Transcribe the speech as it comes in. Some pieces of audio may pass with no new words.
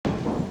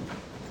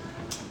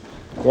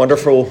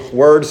Wonderful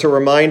words to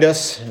remind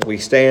us we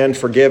stand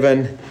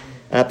forgiven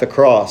at the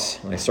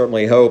cross. I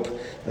certainly hope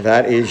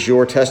that is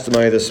your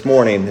testimony this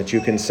morning, that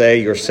you can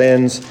say your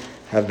sins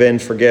have been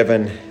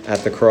forgiven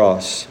at the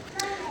cross.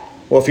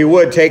 Well, if you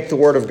would, take the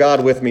Word of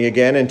God with me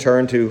again and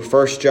turn to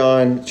 1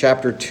 John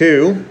chapter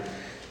 2.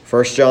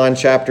 1 John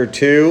chapter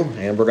 2,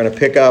 and we're going to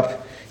pick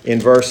up in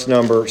verse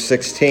number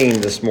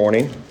 16 this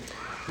morning.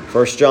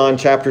 1 John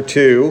chapter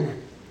 2,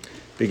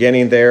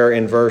 beginning there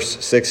in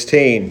verse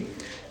 16.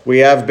 We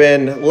have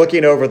been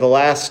looking over the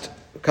last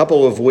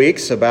couple of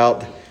weeks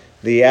about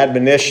the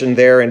admonition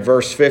there in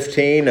verse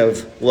 15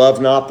 of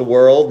love not the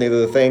world,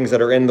 neither the things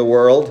that are in the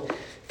world.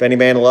 If any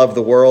man love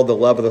the world, the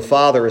love of the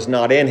Father is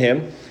not in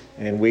him.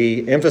 And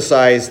we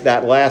emphasized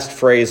that last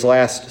phrase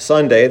last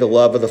Sunday, the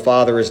love of the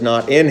Father is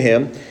not in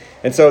him.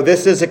 And so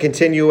this is a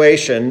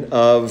continuation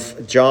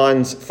of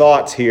John's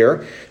thoughts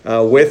here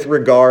with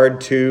regard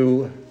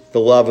to the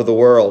love of the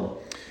world.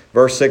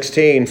 Verse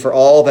 16, for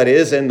all that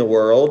is in the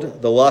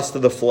world, the lust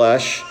of the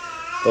flesh,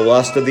 the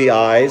lust of the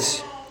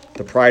eyes,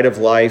 the pride of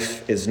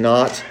life is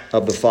not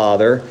of the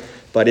Father,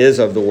 but is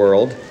of the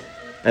world.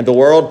 And the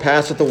world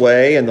passeth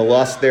away, and the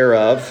lust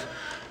thereof,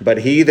 but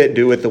he that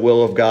doeth the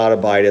will of God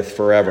abideth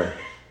forever.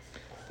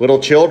 Little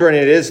children,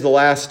 it is the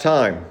last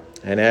time.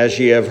 And as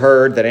ye have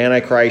heard that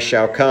Antichrist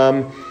shall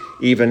come,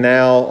 even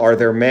now are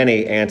there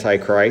many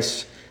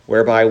Antichrists,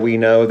 whereby we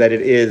know that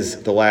it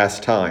is the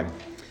last time.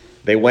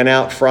 They went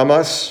out from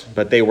us,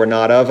 but they were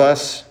not of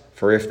us.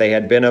 For if they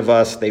had been of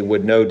us, they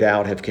would no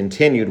doubt have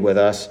continued with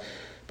us.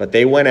 But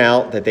they went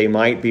out that they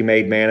might be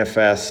made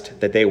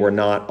manifest that they were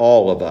not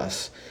all of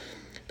us.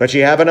 But ye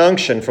have an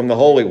unction from the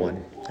Holy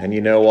One, and ye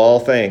know all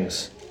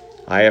things.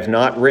 I have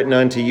not written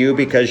unto you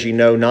because ye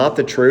know not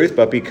the truth,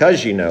 but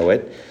because ye know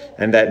it,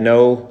 and that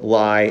no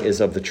lie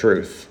is of the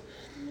truth.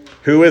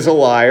 Who is a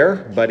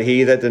liar, but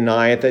he that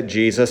denieth that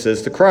Jesus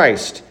is the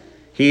Christ?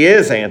 He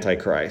is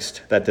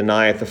Antichrist, that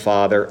denieth the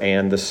Father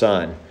and the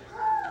Son.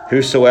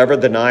 Whosoever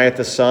denieth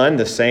the Son,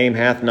 the same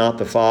hath not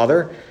the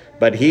Father,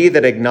 but he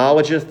that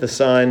acknowledgeth the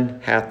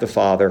Son hath the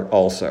Father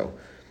also.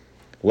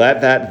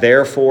 Let that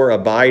therefore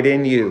abide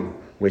in you,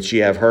 which ye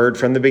have heard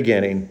from the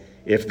beginning.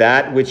 If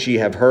that which ye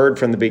have heard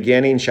from the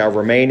beginning shall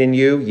remain in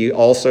you, ye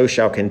also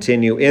shall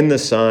continue in the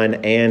Son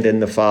and in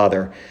the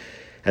Father.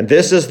 And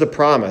this is the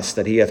promise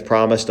that he hath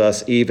promised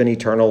us, even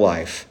eternal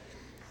life.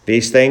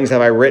 These things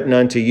have I written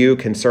unto you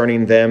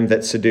concerning them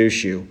that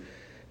seduce you.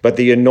 But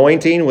the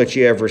anointing which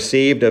ye have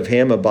received of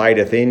him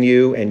abideth in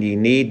you, and ye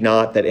need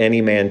not that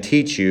any man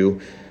teach you,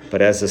 but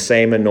as the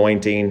same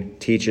anointing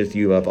teacheth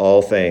you of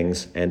all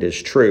things, and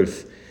is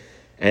truth,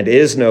 and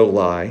is no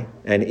lie,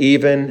 and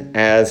even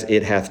as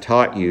it hath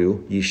taught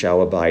you, ye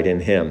shall abide in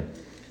him.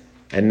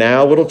 And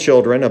now, little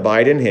children,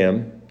 abide in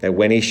him, that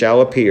when he shall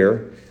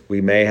appear,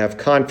 we may have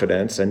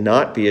confidence, and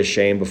not be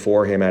ashamed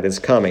before him at his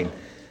coming.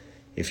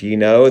 If ye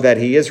know that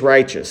he is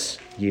righteous,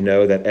 ye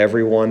know that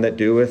every one that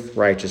doeth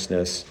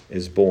righteousness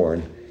is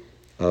born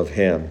of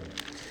him.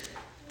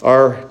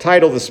 Our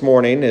title this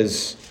morning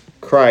is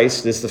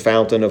Christ is the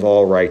fountain of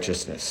all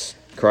righteousness.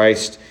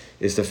 Christ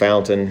is the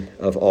fountain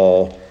of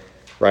all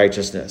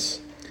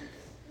righteousness.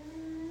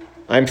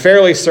 I'm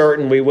fairly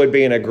certain we would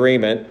be in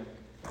agreement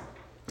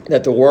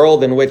that the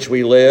world in which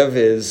we live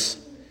is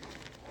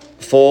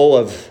full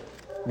of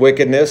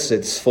wickedness.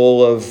 It's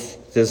full of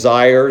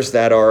desires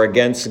that are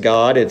against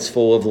God. It's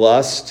full of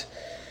lust.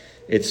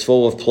 It's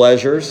full of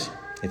pleasures.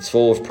 It's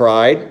full of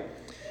pride.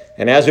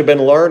 And as we've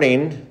been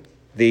learning,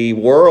 the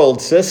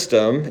world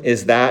system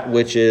is that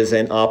which is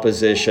in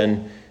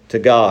opposition to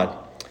God.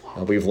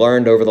 We've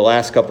learned over the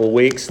last couple of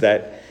weeks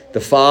that the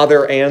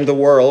Father and the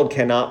world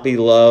cannot be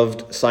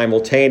loved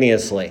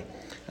simultaneously.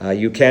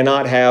 You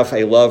cannot have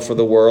a love for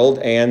the world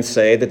and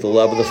say that the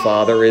love of the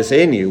Father is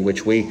in you,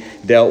 which we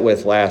dealt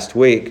with last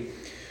week.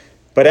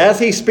 But as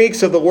he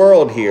speaks of the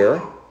world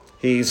here,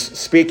 he's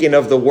speaking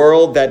of the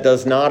world that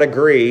does not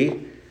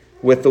agree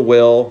with the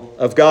will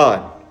of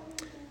God.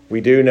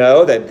 We do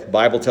know that the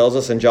Bible tells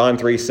us in John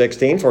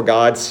 3:16, for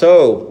God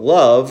so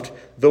loved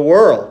the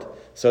world.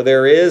 So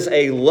there is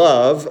a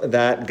love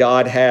that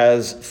God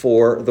has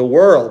for the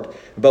world.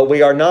 But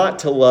we are not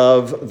to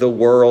love the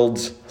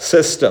world's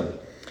system.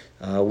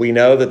 We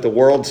know that the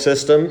world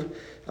system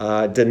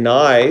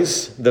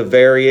denies the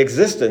very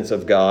existence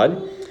of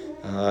God.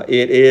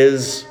 It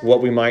is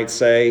what we might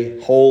say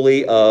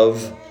wholly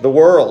of the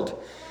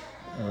world.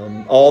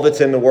 All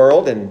that's in the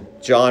world, and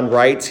John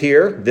writes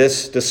here,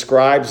 this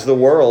describes the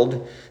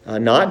world,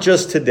 not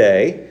just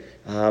today,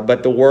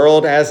 but the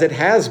world as it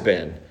has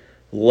been.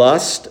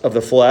 Lust of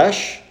the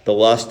flesh, the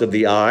lust of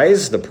the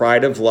eyes, the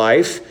pride of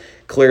life,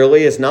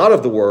 clearly is not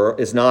of the world,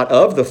 is not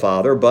of the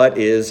Father, but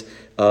is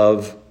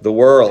of the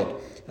world.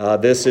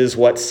 This is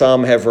what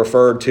some have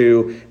referred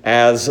to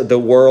as the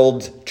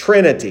world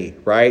trinity,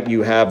 right?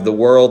 You have the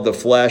world, the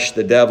flesh,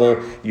 the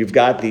devil. You've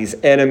got these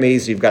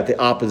enemies. You've got the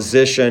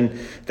opposition.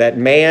 That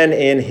man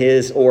in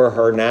his or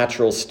her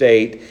natural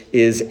state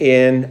is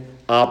in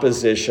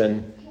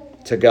opposition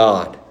to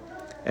God.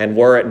 And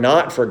were it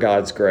not for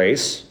God's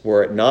grace,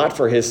 were it not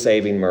for his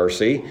saving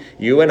mercy,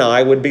 you and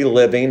I would be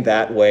living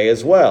that way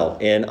as well,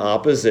 in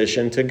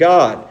opposition to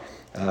God.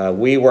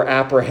 We were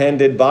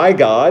apprehended by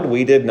God.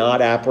 We did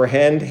not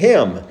apprehend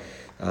him.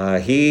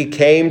 He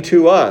came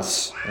to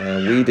us.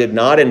 We did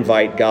not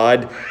invite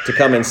God to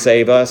come and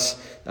save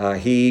us.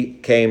 He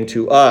came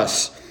to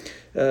us.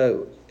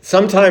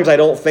 Sometimes I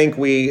don't think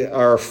we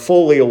are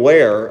fully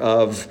aware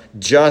of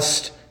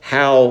just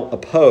how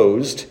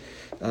opposed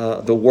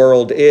the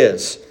world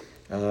is.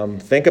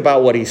 Think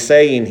about what he's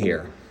saying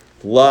here.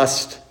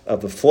 Lust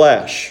of the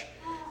flesh,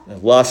 the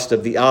lust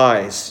of the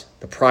eyes,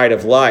 the pride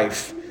of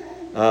life.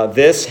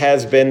 This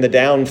has been the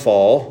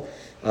downfall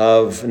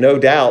of, no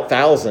doubt,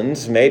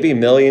 thousands, maybe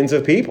millions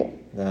of people.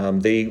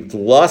 The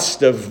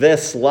lust of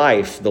this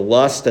life, the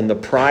lust and the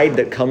pride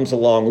that comes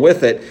along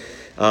with it,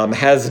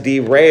 has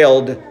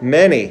derailed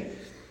many.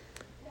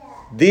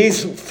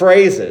 These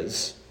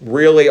phrases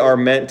really are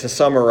meant to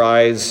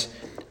summarize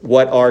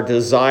what our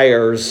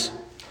desires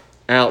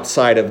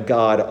outside of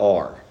God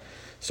are.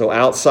 So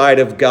outside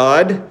of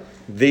God,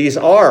 these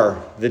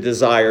are the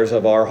desires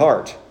of our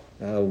heart.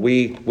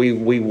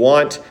 We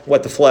want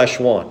what the flesh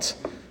wants.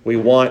 We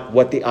want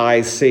what the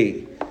eyes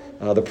see.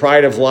 The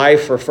pride of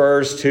life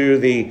refers to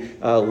the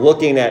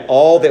looking at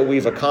all that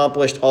we've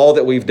accomplished, all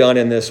that we've done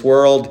in this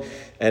world.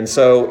 And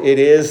so it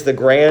is the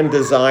grand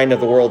design of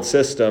the world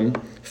system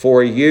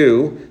for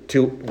you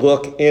to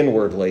look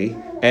inwardly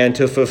and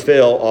to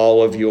fulfill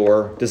all of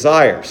your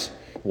desires.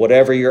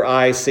 Whatever your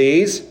eye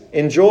sees,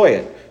 enjoy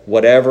it.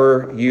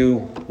 Whatever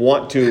you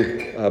want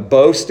to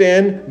boast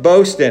in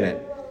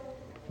it.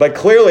 But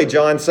clearly,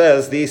 John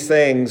says these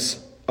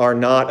things are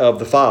not of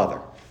the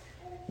Father.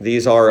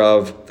 These are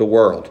of the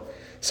world.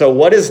 So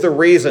what is the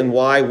reason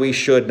why we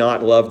should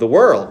not love the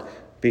world?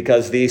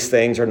 Because these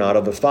things are not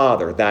of the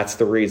Father. That's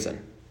the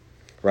reason.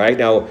 Right?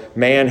 Now,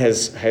 man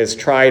has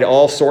tried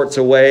all sorts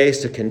of ways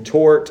to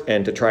contort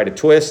and to try to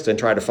twist and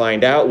try to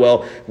find out,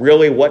 well,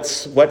 really,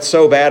 what's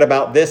so bad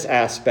about this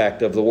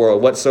aspect of the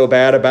world? What's so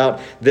bad about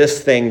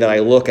this thing that I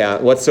look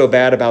at? What's so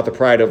bad about the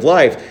pride of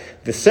life?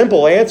 The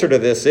simple answer to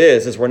this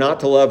is we're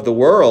not to love the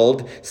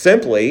world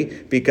simply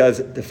because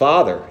the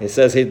Father, it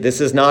says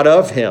this is not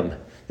of him.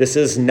 This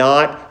is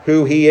not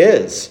who he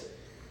is.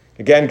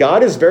 Again,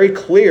 God is very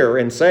clear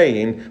in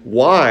saying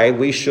why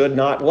we should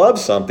not love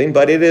something,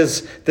 but it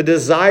is the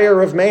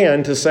desire of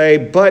man to say,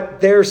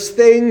 but there's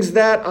things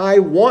that I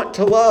want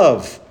to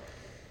love.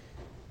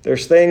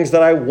 There's things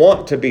that I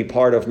want to be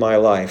part of my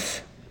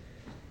life.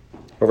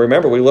 But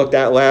remember, we looked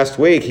at last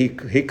week, he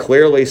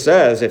clearly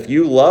says, if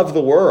you love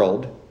the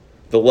world,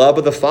 the love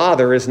of the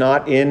Father is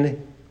not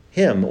in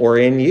him or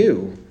in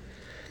you.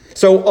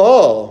 So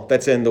all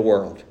that's in the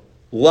world,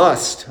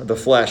 lust of the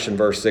flesh in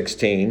verse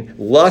 16,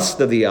 lust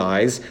of the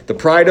eyes, the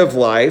pride of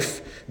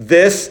life,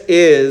 this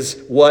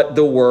is what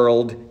the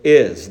world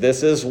is.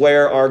 This is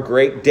where our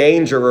great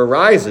danger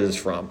arises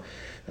from.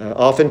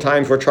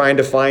 Oftentimes we're trying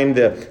to find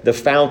the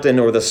fountain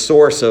or the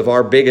source of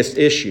our biggest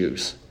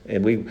issues.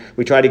 And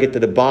we try to get to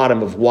the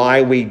bottom of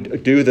why we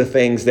do the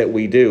things that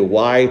we do,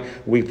 why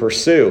we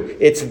pursue.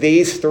 It's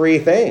these three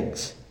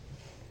things.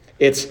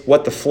 It's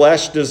what the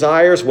flesh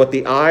desires, what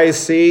the eyes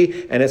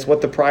see, and it's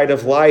what the pride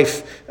of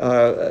life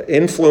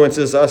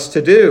influences us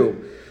to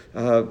do.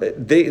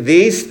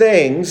 These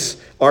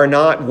things are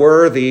not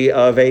worthy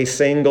of a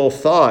single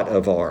thought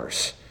of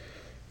ours,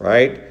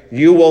 right?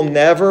 You will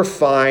never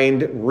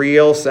find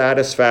real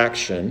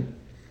satisfaction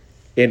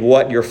in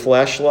what your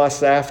flesh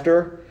lusts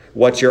after,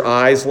 what your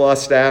eyes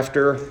lust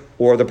after,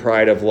 or the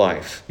pride of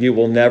life. You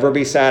will never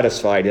be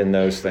satisfied in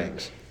those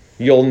things.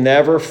 You'll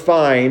never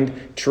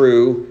find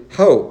true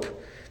hope.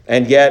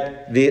 And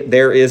yet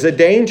there is a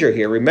danger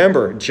here.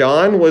 Remember,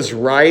 John was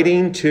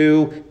writing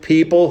to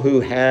people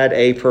who had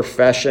a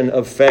profession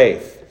of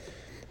faith,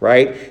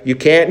 right? You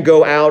can't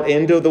go out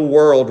into the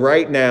world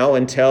right now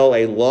and tell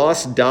a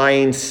lost,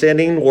 dying,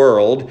 sinning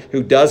world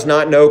who does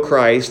not know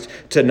Christ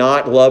to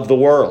not love the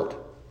world,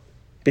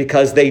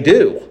 because they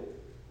do.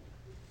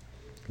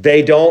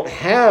 They don't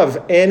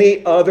have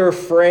any other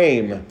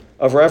frame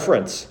of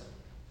reference.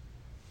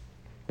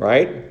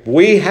 Right?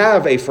 We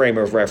have a frame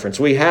of reference.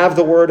 We have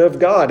the Word of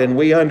God, and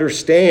we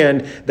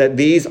understand that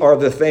these are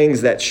the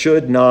things that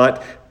should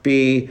not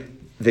be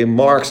the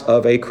marks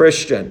of a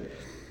Christian.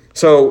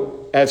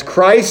 So, as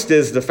Christ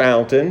is the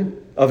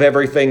fountain of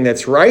everything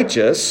that's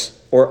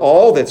righteous, or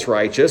all that's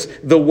righteous,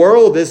 the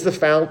world is the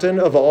fountain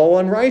of all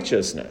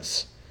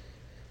unrighteousness.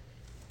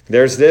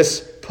 There's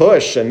this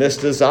push and this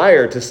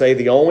desire to say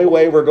the only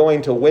way we're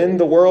going to win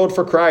the world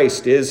for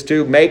Christ is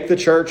to make the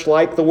church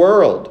like the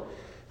world.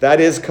 That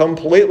is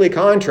completely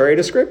contrary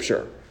to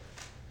Scripture.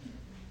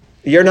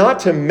 You're not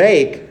to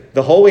make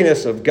the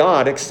holiness of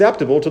God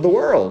acceptable to the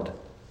world.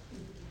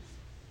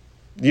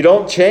 You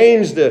don't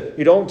change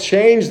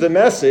the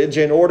message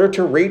in order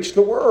to reach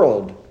the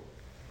world.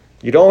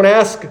 You don't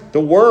ask the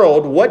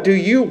world, what do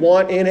you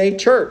want in a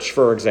church,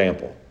 for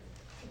example?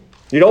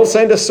 You don't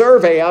send a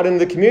survey out in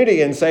the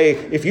community and say,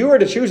 if you were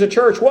to choose a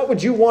church, what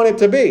would you want it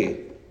to be?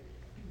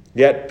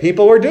 Yet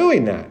people are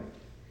doing that.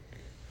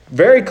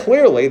 Very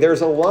clearly,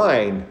 there's a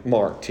line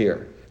marked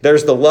here.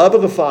 There's the love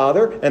of the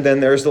Father, and then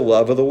there's the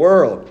love of the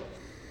world.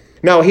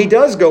 Now, he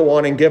does go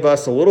on and give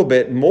us a little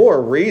bit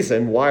more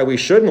reason why we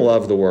shouldn't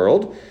love the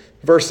world.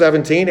 Verse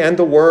 17, and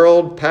the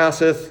world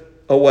passeth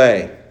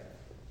away,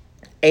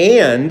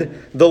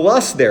 and the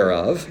lust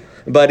thereof,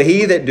 but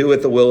he that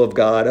doeth the will of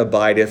God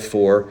abideth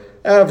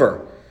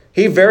forever.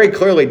 He very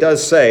clearly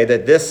does say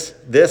that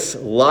this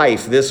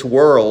life, this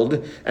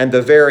world, and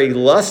the very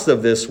lust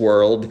of this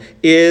world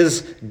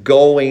is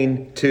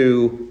going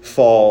to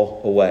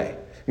fall away.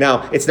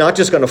 Now, it's not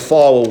just going to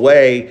fall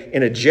away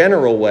in a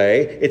general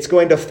way. It's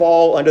going to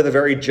fall under the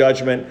very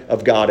judgment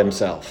of God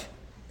himself.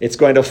 It's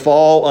going to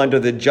fall under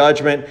the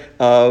judgment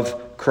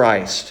of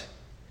Christ.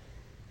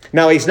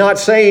 Now, he's not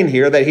saying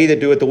here that he that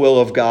doeth the will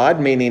of God,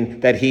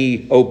 meaning that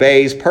he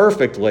obeys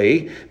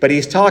perfectly, but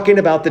he's talking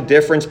about the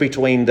difference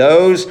between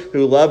those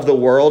who love the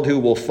world, who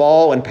will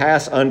fall and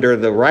pass under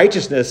the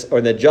righteousness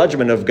or the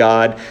judgment of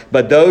God,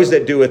 but those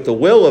that doeth the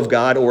will of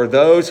God, or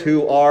those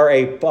who are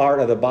a part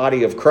of the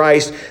body of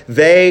Christ,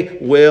 they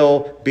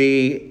will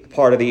be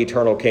part of the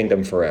eternal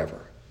kingdom forever.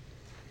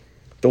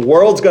 The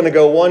world's going to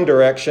go one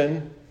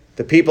direction.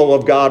 The people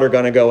of God are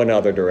going to go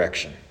another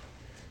direction.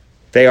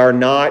 They are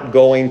not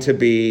going to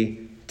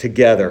be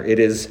together. It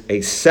is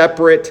a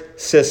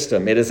separate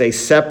system. It is a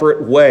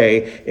separate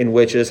way in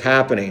which is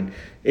happening.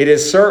 It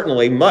is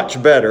certainly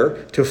much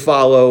better to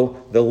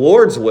follow the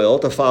Lord's will,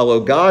 to follow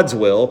God's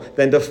will,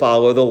 than to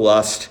follow the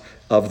lust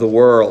of the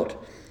world.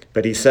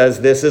 But he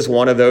says this is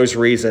one of those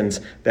reasons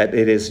that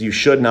you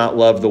should not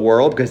love the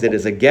world, because it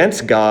is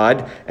against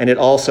God, and it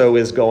also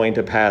is going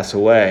to pass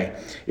away.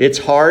 It's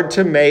hard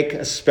to make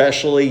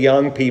especially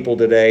young people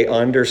today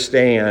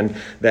understand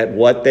that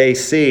what they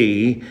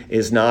see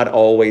is not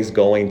always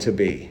going to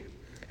be.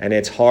 And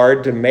it's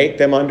hard to make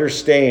them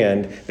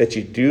understand that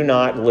you do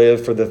not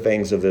live for the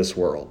things of this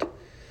world.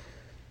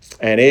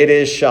 And it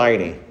is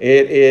shiny.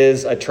 It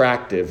is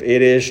attractive.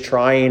 It is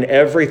trying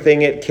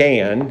everything it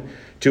can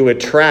to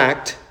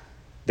attract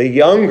the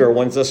younger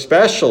ones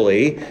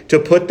especially, to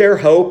put their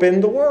hope in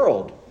the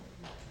world.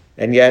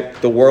 And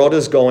yet the world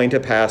is going to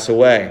pass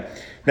away.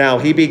 Now,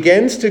 he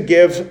begins to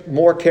give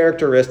more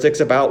characteristics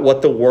about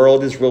what the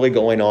world is really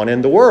going on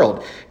in the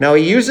world. Now,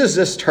 he uses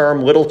this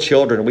term, little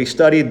children. We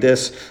studied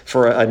this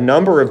for a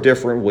number of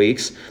different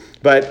weeks,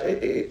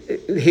 but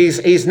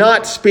he's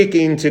not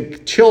speaking to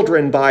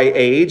children by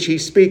age.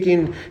 He's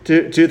speaking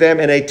to them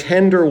in a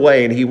tender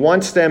way, and he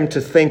wants them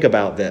to think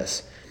about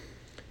this.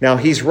 Now,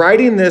 he's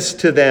writing this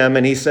to them,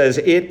 and he says,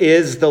 it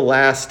is the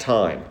last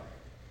time.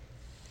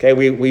 Okay,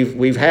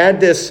 we've had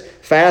this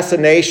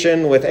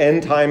fascination with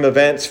end-time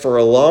events for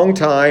a long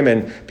time,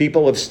 and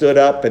people have stood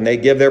up and they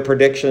give their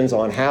predictions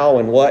on how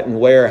and what and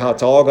where, how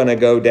it's all going to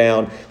go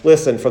down.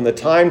 Listen, from the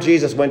time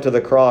Jesus went to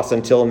the cross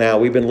until now,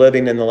 we've been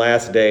living in the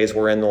last days.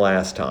 We're in the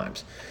last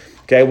times.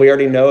 Okay, we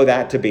already know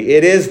that to be.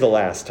 It is the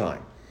last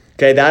time.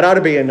 Okay, that ought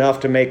to be enough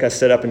to make us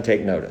sit up and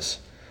take notice.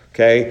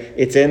 Okay,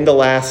 it's in the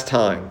last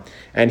time.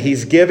 And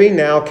he's giving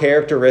now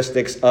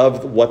characteristics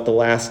of what the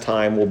last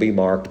time will be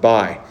marked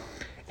by.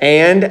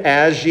 And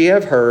as ye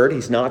have heard,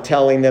 he's not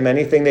telling them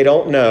anything they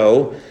don't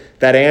know,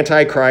 that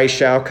Antichrist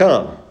shall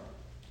come.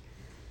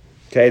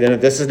 Okay, then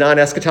this is not an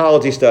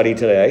eschatology study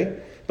today,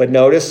 but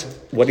notice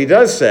what he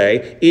does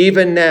say,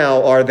 even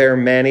now are there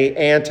many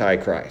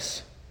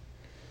antichrists,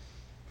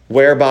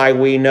 whereby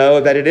we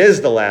know that it is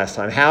the last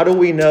time. How do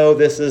we know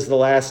this is the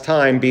last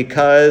time?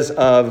 Because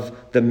of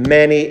the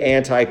many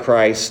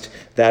antichrists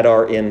that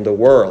are in the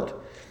world.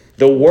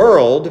 The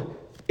world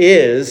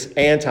is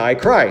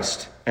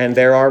antichrist, and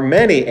there are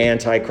many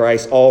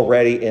antichrists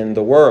already in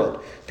the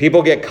world.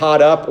 People get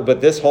caught up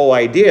with this whole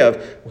idea of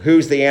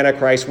who's the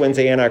antichrist, when's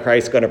the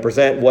antichrist going to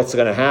present, what's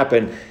going to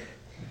happen.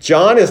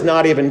 John is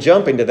not even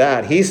jumping to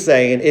that. He's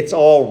saying it's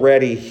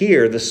already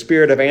here. The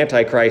spirit of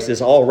antichrist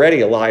is already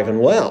alive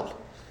and well.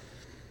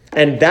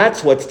 And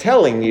that's what's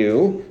telling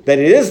you that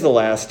it is the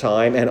last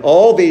time, and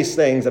all these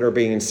things that are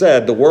being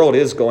said, the world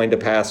is going to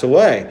pass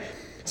away.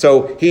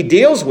 So he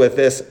deals with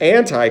this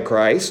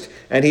Antichrist,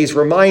 and he's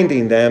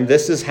reminding them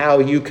this is how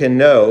you can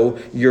know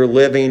you're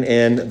living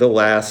in the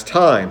last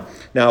time.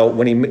 Now,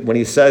 when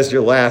he says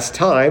your last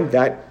time,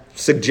 that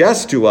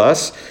suggests to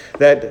us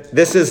that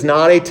this is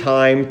not a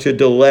time to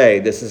delay.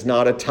 This is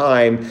not a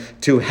time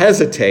to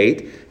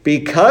hesitate,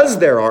 because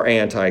there are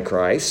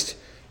Antichrists.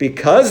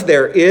 Because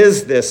there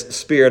is this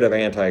spirit of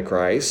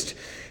Antichrist,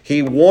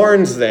 he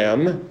warns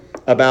them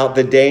about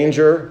the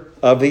danger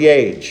of the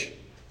age,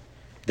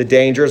 the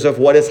dangers of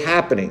what is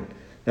happening.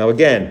 Now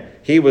again,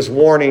 he was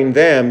warning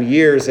them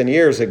years and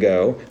years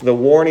ago. The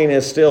warning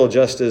is still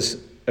just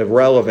as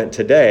relevant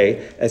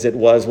today as it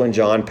was when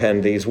John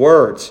penned these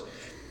words.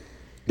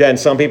 Then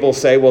some people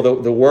say, well,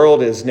 the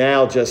world is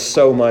now just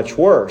so much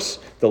worse.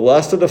 The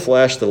lust of the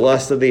flesh, the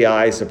lust of the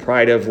eyes, the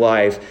pride of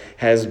life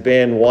has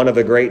been one of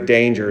the great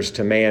dangers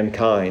to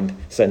mankind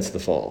since the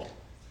fall.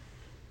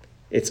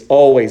 It's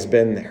always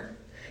been there.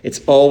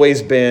 It's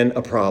always been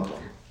a problem.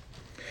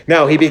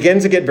 Now, he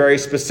begins to get very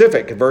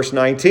specific. Verse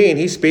 19,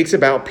 he speaks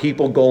about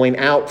people going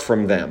out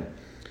from them.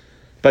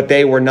 but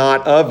they were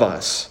not of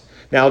us.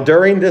 Now,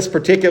 during this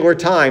particular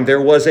time,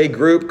 there was a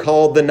group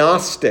called the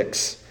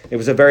Gnostics. It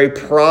was a very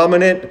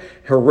prominent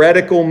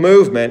heretical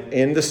movement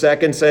in the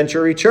second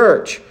century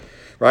church,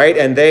 right?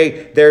 And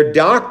their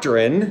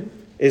doctrine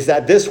is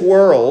that this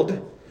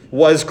world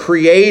was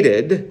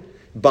created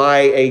by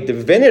a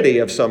divinity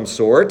of some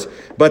sort,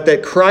 but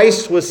that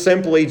Christ was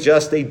simply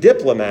just a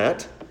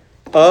diplomat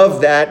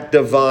of that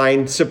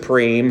divine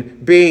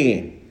supreme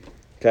being.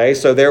 Okay,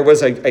 so there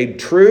was a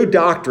true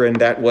doctrine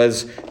that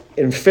was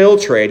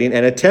infiltrating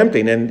and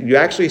attempting, and you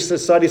actually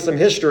study some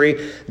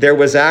history, there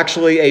was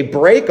actually a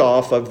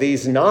break-off of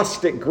these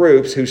Gnostic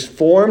groups who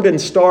formed and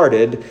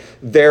started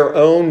their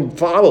own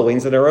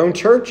followings and their own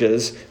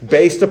churches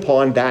based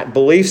upon that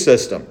belief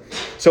system.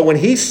 So when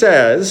he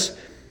says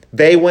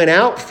they went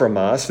out from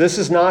us, this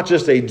is not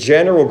just a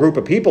general group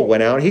of people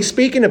went out. He's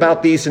speaking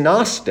about these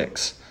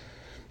Gnostics.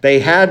 They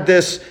had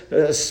this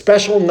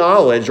special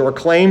knowledge or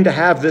claimed to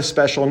have this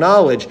special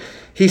knowledge.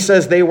 He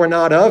says they were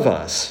not of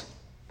us.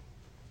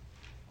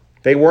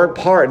 They weren't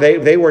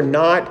they were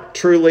not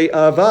truly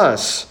of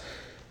us.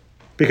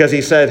 Because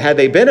he said, had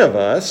they been of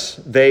us,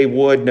 they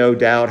would no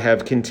doubt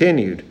have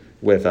continued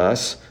with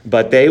us.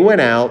 But they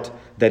went out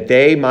that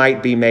they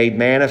might be made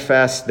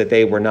manifest that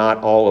they were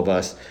not all of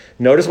us.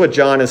 Notice what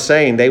John is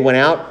saying. They went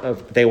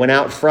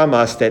out from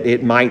us that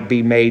it might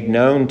be made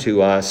known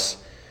to us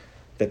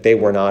that they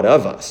were not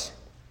of us.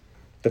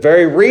 The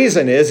very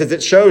reason is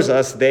it shows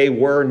us they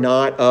were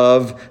not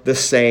of the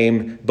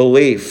same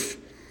belief.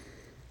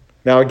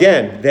 Now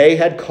again, they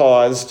had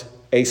caused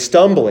a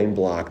stumbling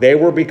block. They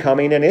were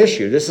becoming an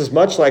issue. This is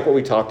much like what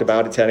we talked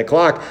about at 10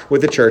 o'clock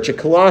with the church at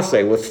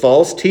Colossae. With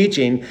false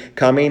teaching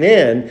coming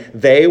in,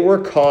 they were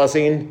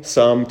causing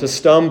some to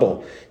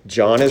stumble.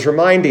 John is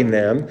reminding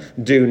them,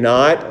 do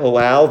not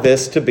allow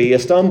this to be a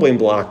stumbling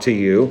block to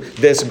you.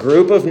 This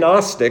group of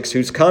Gnostics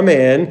who's come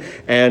in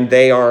and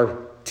they are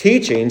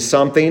teaching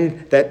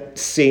something that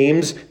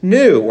seems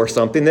new or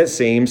something that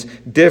seems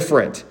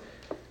different.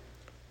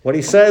 What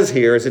he says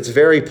here is it's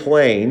very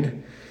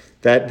plain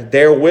that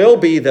there will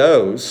be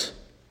those,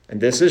 and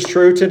this is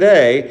true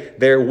today,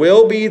 there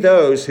will be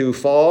those who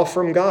fall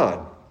from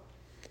God.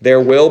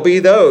 There will be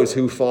those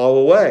who fall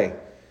away.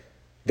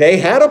 They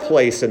had a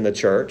place in the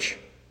church.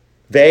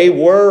 They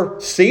were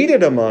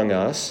seated among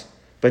us,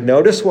 but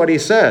notice what he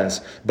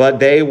says, but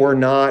they were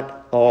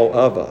not all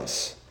of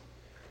us.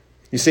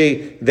 You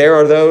see, there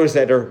are those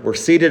that were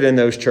seated in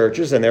those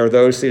churches, and there are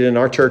those seated in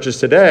our churches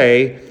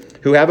today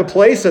who have a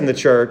place in the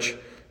church,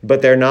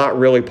 but they're not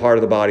really part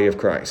of the body of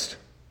Christ.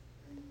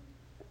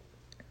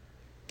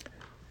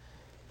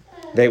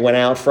 They went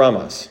out from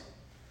us.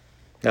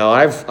 Now,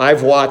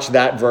 I've watched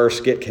that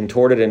verse get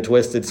contorted and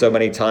twisted so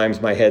many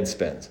times my head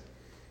spins.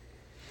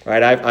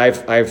 Right?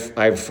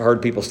 I've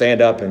heard people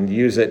stand up and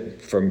use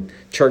it from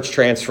church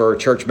transfer,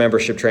 church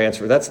membership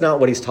transfer. That's not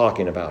what he's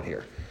talking about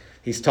here.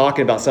 He's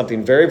talking about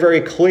something very,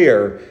 very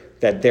clear,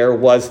 that there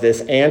was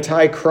this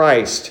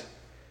anti-Christ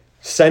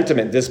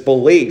sentiment, this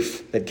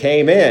belief that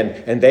came in,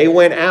 and they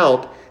went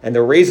out, and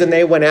the reason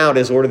they went out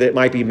is in order that it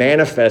might be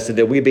manifested,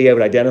 that we'd be able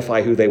to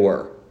identify who they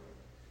were,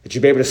 that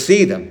you'd be able to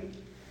see them.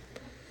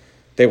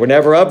 They were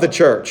never of the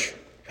church.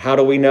 How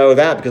do we know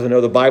that? Because I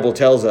know the Bible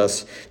tells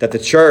us that the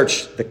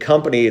church, the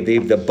company,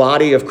 the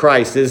body of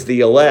Christ is the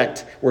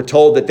elect. We're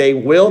told that they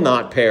will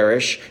not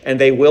perish and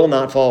they will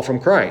not fall from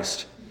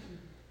Christ.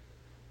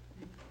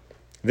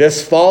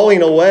 This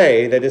falling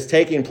away that is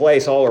taking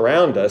place all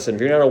around us, and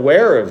if you're not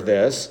aware of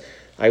this,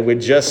 I would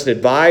just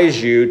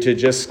advise you to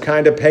just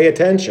kind of pay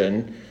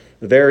attention.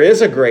 There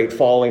is a great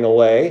falling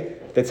away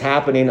that's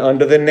happening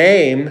under the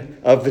name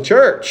of the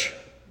church.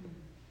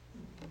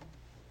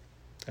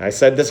 I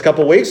said this a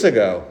couple weeks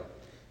ago.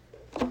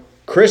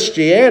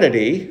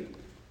 Christianity,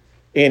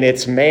 in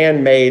its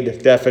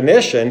man-made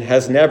definition,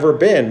 has never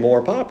been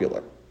more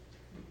popular.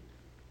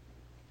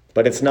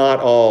 But it's not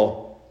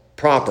all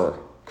proper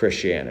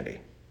Christianity.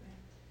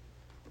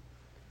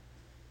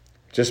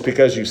 Just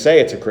because you say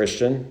it's a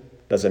Christian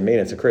doesn't mean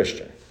it's a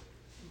Christian.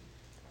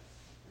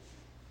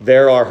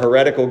 There are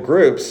heretical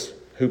groups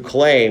who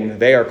claim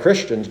they are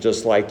Christians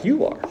just like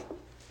you are,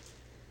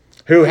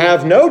 who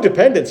have no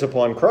dependence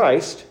upon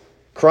Christ.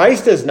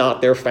 Christ is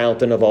not their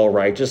fountain of all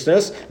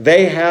righteousness.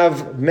 They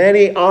have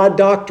many odd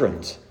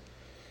doctrines.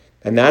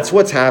 And that's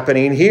what's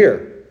happening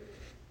here.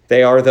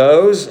 They are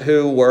those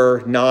who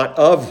were not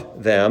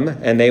of them,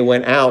 and they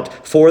went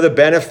out for the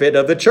benefit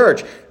of the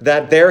church,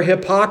 that their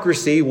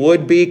hypocrisy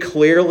would be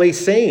clearly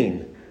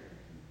seen.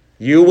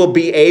 You will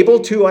be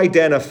able to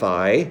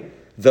identify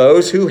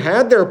those who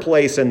had their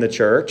place in the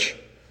church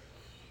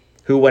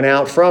who went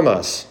out from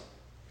us.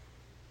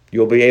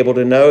 You'll be able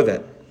to know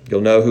that. You'll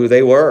know who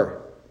they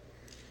were.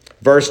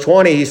 Verse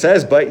 20, he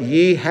says, but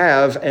ye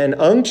have an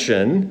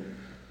unction.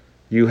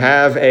 You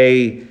have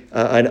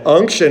an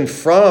unction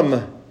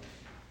from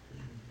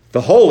the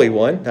Holy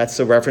One. That's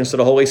a reference to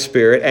the Holy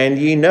Spirit. And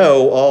ye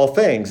know all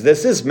things.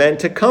 This is meant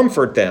to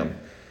comfort them.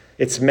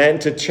 It's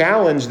meant to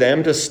challenge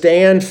them to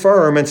stand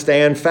firm and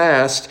stand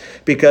fast,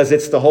 because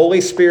it's the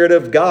Holy Spirit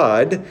of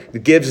God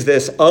that gives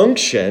this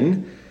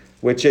unction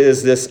which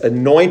is this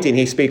anointing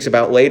he speaks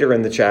about later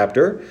in the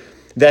chapter,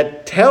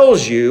 that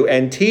tells you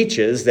and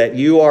teaches that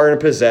you are in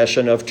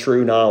possession of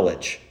true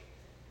knowledge.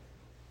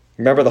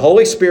 Remember, the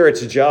Holy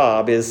Spirit's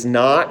job is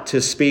not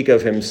to speak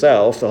of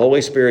himself. The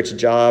Holy Spirit's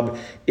job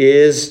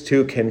is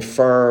to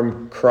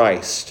confirm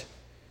Christ.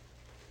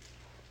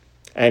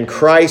 And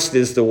Christ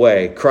is the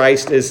way.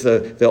 Christ is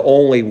the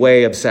only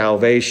way of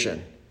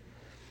salvation.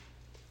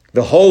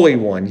 The Holy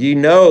One, ye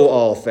know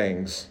all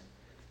things.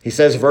 He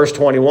says, verse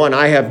 21,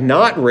 I have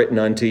not written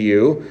unto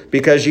you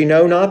because ye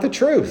know not the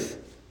truth.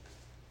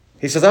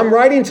 He says, I'm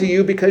writing to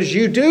you because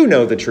you do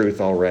know the truth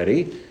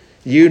already.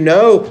 You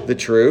know the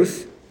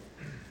truth.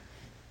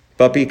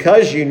 But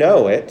because you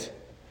know it,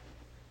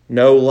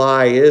 no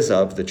lie is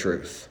of the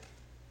truth.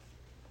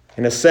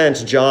 In a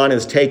sense, John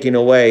is taking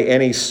away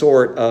any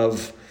sort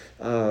of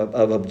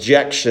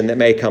objection that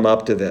may come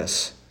up to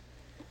this.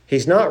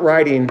 He's not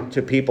writing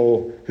to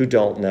people who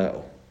don't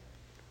know.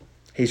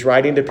 He's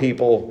writing to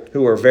people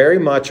who are very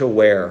much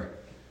aware,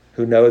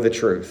 who know the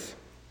truth.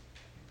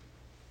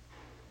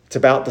 It's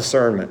about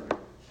discernment.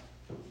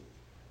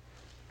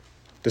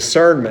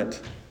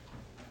 Discernment.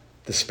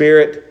 The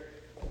Spirit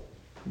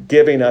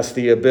giving us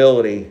the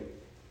ability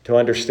to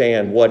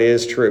understand what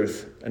is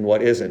truth and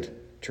what isn't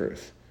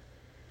truth.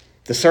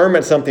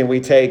 Discernment is something we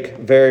take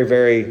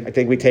I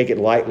think we take it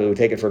lightly. We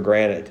take it for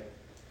granted.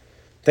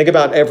 Think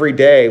about every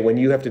day when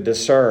you have to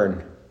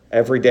discern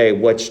every day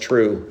what's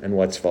true and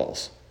what's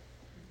false.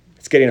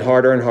 It's getting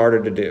harder and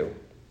harder to do.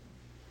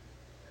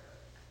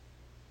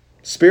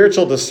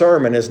 Spiritual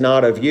discernment is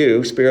not of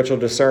you. Spiritual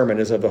discernment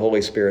is of the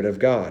Holy Spirit of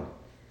God.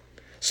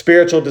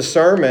 Spiritual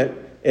discernment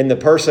in the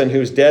person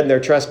who's dead in their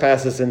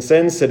trespasses and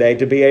sins today,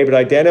 to be able to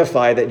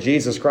identify that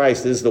Jesus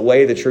Christ is the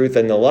way, the truth,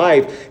 and the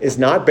life, is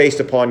not based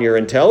upon your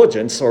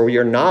intelligence or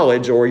your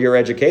knowledge or your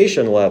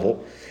education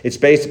level. It's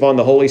based upon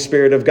the Holy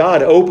Spirit of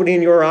God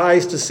opening your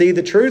eyes to see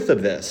the truth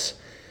of this.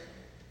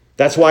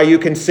 That's why you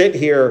can sit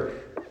here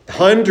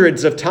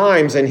hundreds of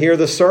times and hear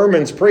the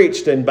sermons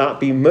preached and not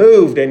be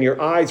moved, and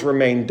your eyes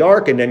remain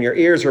darkened and your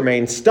ears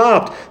remain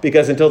stopped,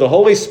 because until the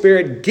Holy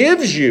Spirit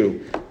gives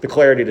you the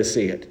clarity to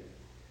see it,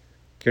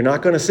 you're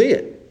not going to see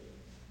it.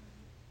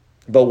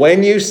 But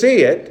when you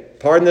see it,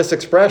 pardon this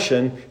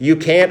expression, you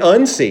can't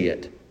unsee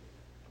it.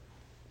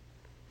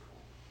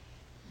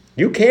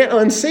 You can't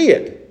unsee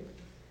it.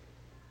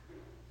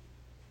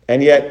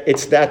 And yet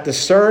it's that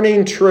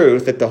discerning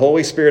truth that the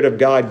Holy Spirit of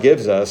God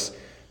gives us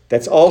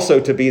that's also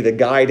to be the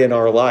guide in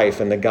our life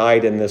and the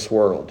guide in this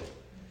world.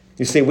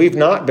 You see, we've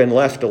not been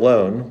left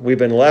alone. We've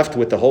been left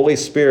with the Holy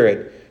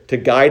Spirit to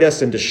guide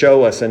us and to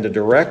show us and to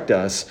direct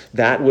us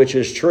that which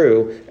is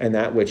true and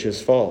that which is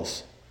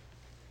false.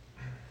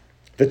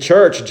 The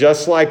church,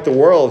 just like the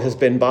world, has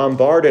been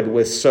bombarded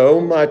with so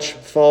much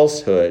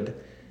falsehood.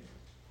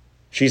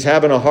 She's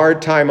having a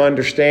hard time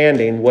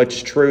understanding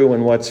what's true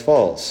and what's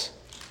false.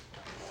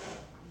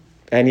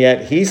 And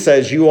yet he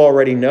says you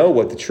already know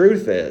what the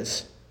truth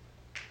is.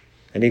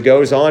 And he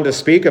goes on to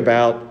speak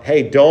about,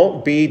 hey,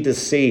 don't be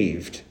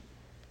deceived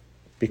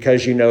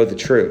because you know the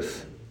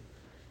truth.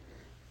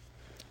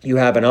 You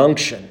have an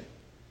unction.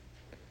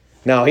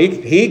 Now,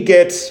 he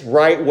gets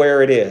right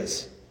where it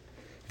is.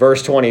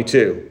 Verse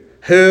 22.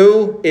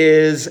 Who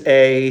is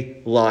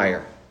a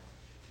liar?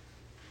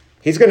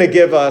 He's going to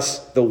give us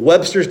the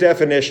Webster's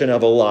definition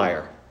of a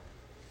liar.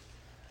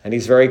 And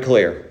he's very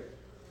clear.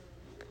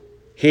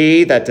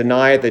 He that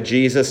denieth that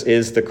Jesus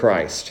is the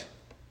Christ.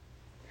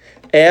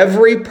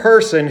 Every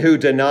person who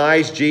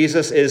denies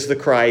Jesus is the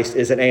Christ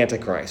is an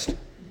antichrist.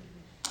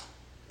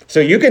 So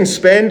you can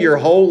spend your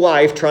whole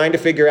life trying to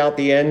figure out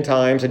the end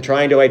times and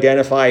trying to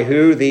identify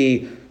who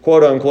the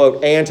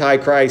quote-unquote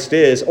antichrist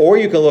is, or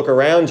you can look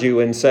around you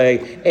and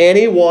say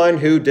anyone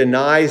who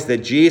denies that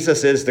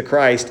Jesus is the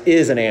Christ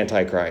is an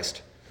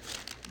antichrist.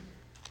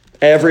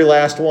 Every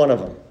last one of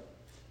them.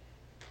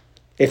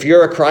 If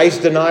you're a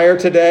Christ denier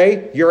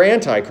today, you're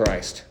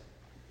antichrist.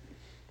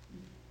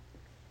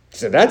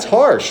 So that's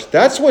harsh.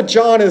 That's what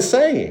John is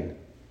saying.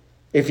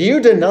 If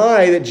you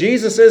deny that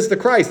Jesus is the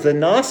Christ, the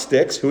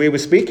Gnostics, who he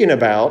was speaking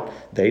about,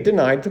 they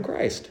denied the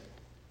Christ.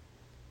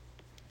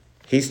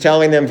 He's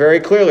telling them very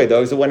clearly,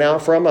 those who went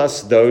out from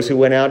us, those who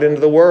went out into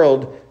the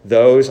world,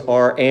 those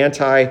are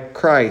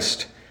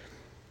anti-Christ.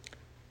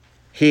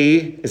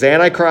 He is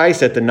antichrist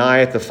that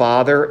denieth the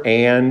Father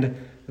and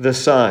the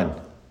Son.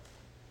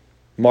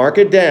 Mark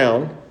it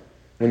down.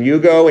 When you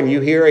go and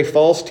you hear a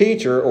false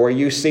teacher or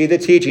you see the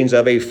teachings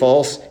of a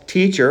false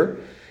teacher,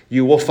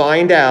 you will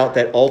find out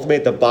that ultimately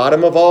at the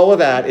bottom of all of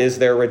that is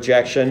their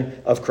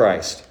rejection of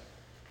Christ.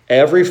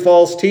 Every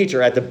false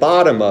teacher at the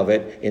bottom of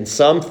it, in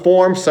some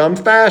form, some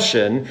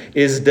fashion,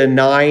 is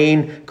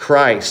denying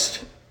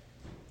Christ.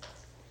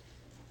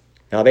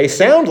 Now, they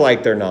sound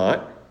like they're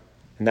not,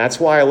 and that's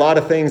why a lot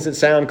of things that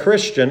sound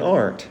Christian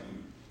aren't.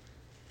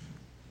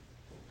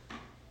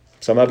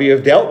 Some of you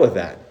have dealt with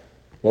that.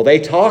 Well, they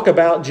talk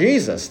about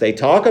Jesus. They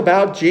talk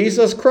about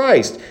Jesus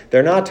Christ.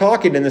 They're not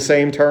talking in the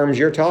same terms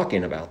you're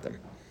talking about them.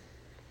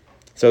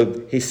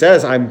 So he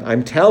says,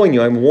 I'm telling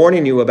you, I'm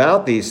warning you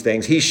about these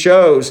things. He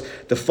shows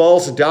the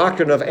false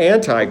doctrine of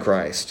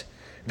Antichrist.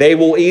 They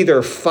will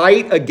either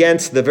fight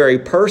against the very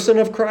person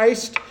of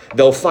Christ,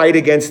 they'll fight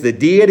against the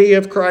deity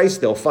of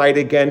Christ, they'll fight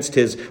against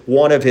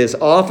one of his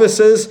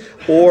offices,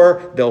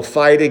 or they'll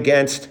fight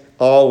against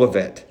all of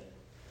it.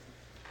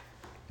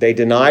 They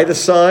deny the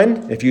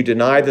Son. If you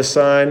deny the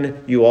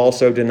Son, you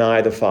also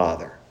deny the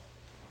Father.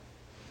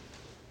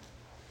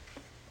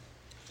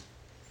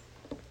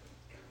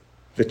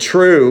 The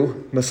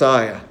true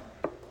Messiah,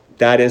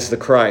 that is the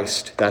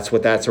Christ. That's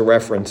what that's a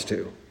reference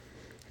to.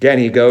 Again,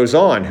 he goes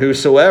on,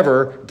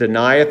 whosoever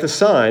denieth the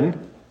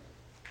Son,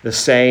 the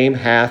same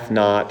hath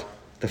not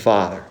the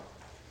Father.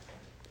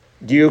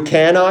 You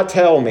cannot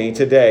tell me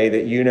today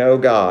that you know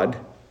God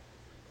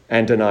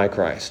and deny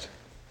Christ.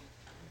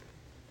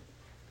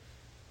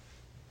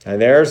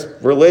 And there's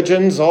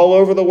religions all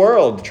over the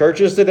world,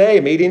 churches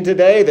today, meeting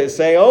today, that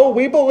say, oh,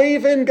 we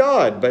believe in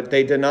God, but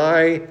they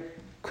deny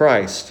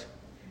Christ.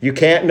 You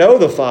can't know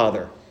the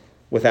Father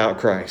without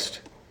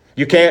Christ.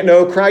 You can't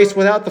know Christ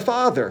without the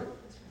Father.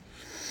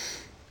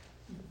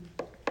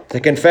 To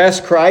confess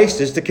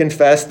Christ is to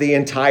confess the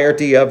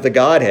entirety of the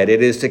Godhead.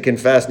 It is to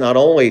confess not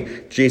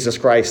only Jesus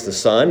Christ the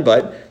Son,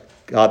 but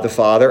God the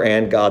Father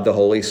and God the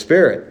Holy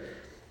Spirit.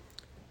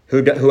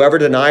 Whoever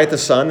denieth the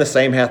Son, the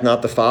same hath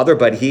not the Father,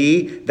 but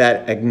he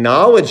that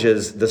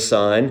acknowledges the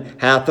Son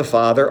hath the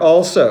Father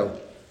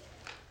also.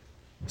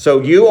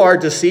 So you are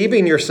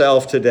deceiving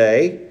yourself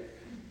today.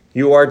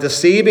 You are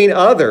deceiving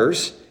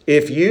others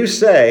if you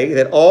say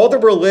that all the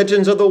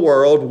religions of the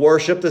world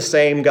worship the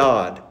same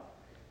God.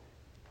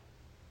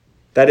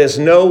 That is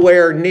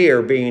nowhere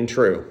near being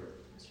true.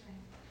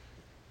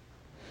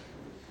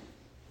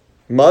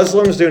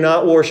 Muslims do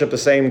not worship the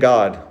same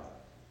God.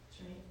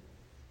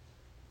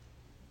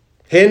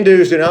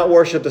 Hindus do not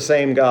worship the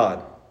same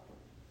God.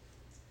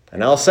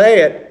 And I'll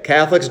say it,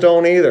 Catholics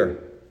don't either.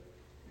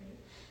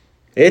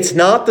 It's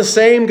not the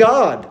same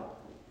God.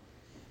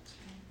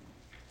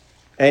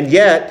 And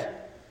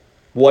yet,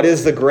 what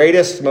is the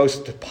greatest,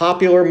 most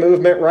popular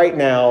movement right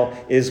now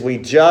is we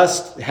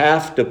just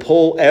have to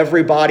pull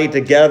everybody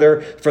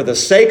together. For the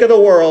sake of the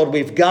world,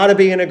 we've got to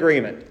be in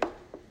agreement.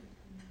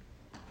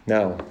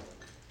 No.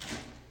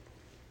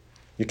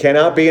 You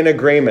cannot be in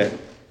agreement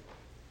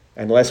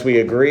unless we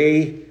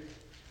agree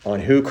on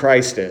who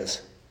Christ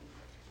is.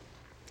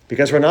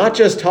 Because we're not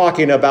just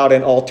talking about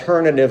an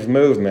alternative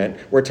movement.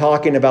 We're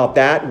talking about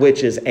that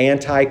which is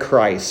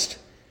anti-Christ.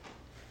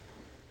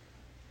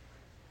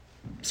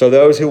 So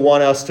those who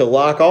want us to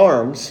lock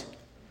arms,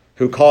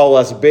 who call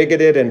us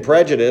bigoted and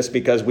prejudiced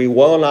because we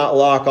will not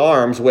lock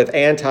arms with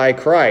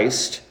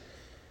Antichrist,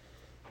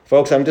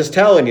 folks, I'm just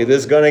telling you, this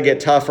is going to get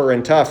tougher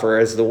and tougher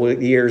as the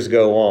years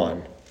go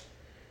on.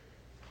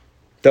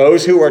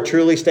 Those who are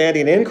truly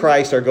standing in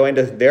Christ they're going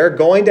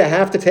to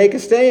have to take a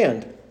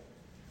stand.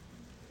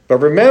 But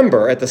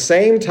remember, at the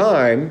same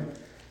time,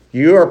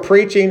 you are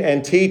preaching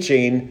and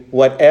teaching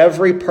what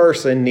every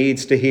person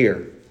needs to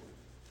hear.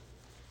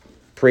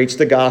 Preach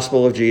the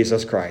gospel of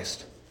Jesus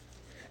Christ.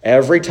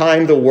 Every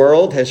time the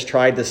world has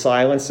tried to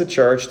silence the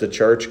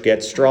church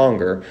gets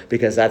stronger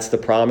because that's the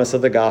promise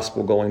of the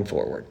gospel going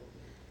forward.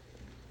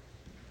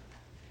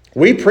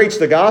 We preach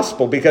the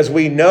gospel because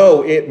we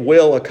know it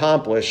will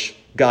accomplish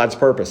God's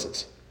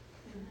purposes.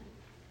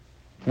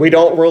 We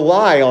don't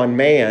rely on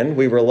man,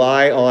 we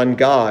rely on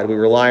God. We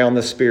rely on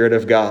the Spirit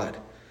of God.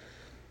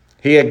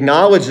 He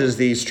acknowledges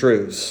these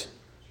truths.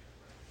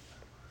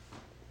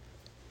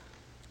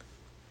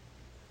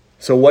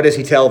 So what does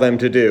he tell them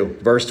to do?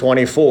 Verse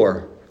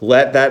 24,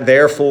 let that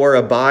therefore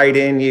abide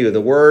in you. The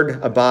word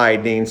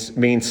abide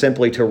means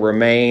simply to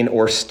remain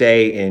or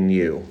stay in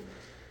you.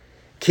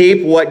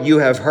 Keep what you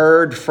have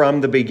heard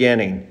from the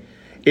beginning.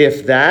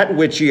 If that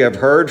which ye have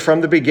heard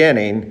from the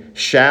beginning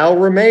shall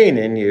remain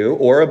in you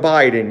or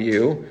abide in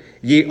you,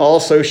 ye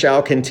also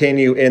shall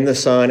continue in the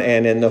Son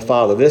and in the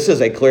Father. This is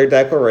a clear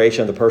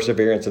declaration of the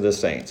perseverance of the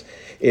saints.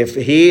 If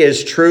he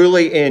is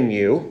truly in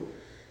you,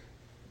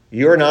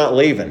 you're not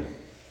leaving.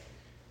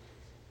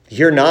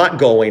 You're not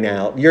going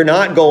out. You're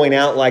not going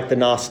out like the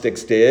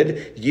Gnostics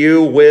did.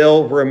 You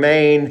will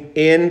remain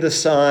in the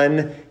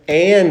Son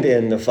and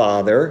in the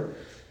Father.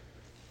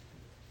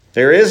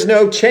 There is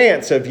no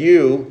chance of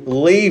you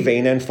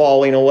leaving and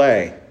falling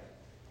away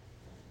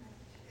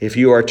if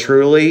you are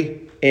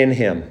truly in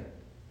him.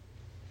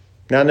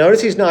 Now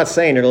notice he's not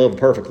saying you're going to live a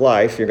perfect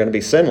life, you're going to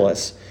be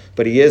sinless,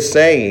 but he is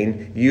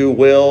saying you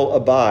will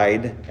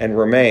abide and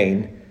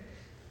remain.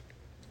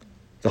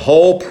 The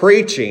whole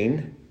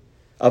preaching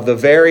of the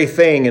very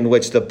thing in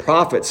which the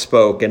prophets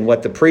spoke and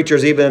what the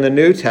preachers even in the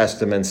New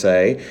Testament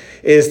say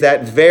is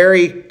that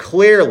very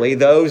clearly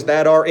those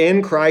that are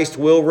in Christ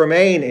will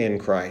remain in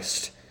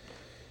Christ.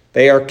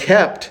 They are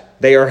kept,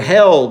 they are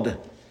held,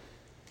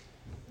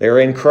 they are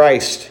in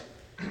Christ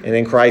and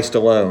in Christ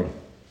alone.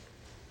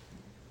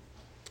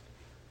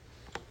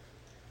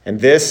 And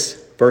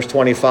this, verse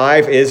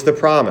 25, is the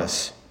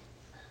promise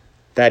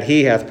that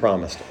he hath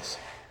promised us.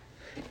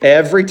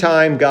 Every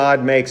time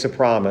God makes a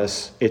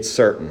promise, it's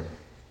certain.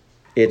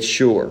 It's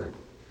sure.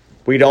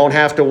 We don't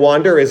have to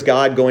wonder, is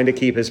God going to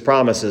keep his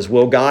promises?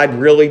 Will God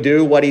really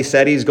do what he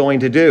said he's going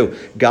to do?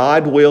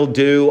 God will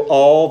do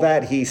all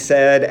that he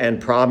said and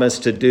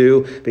promised to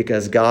do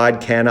because God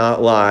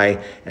cannot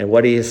lie. And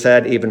what he has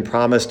said even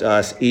promised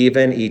us,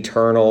 even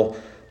eternal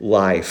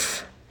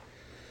life.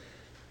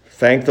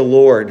 Thank the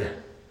Lord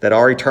that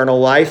our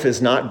eternal life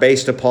is not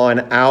based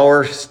upon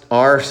our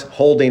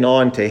holding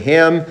on to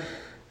him.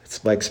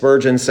 It's like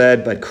Spurgeon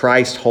said, but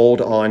Christ hold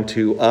on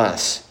to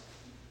us.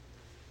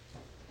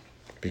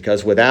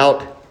 Because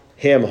without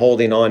him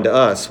holding on to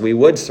us, we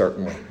would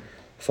certainly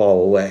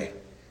fall away.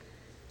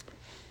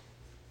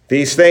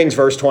 These things,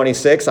 verse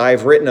 26, I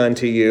have written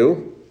unto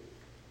you.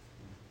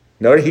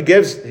 Note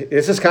this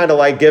is kind of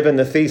like giving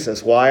the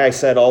thesis, why I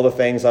said all the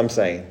things I'm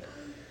saying.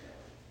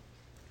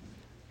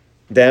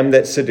 Them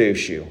that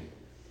seduce you.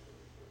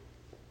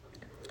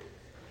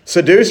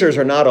 Seducers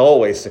are not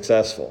always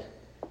successful.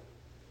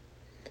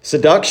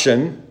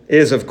 Seduction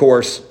is, of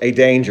course, a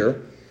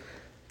danger.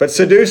 But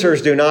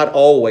seducers do not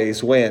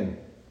always win.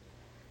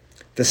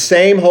 The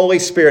same Holy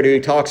Spirit who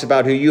he talks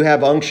about, who you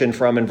have unction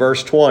from in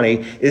verse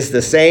 20, is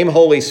the same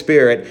Holy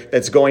Spirit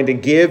that's going to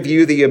give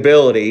you the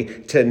ability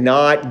to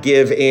not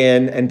give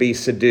in and be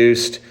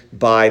seduced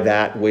by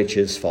that which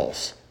is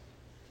false.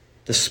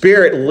 The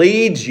Spirit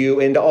leads you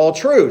into all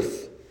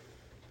truth.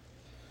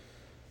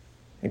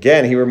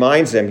 Again, he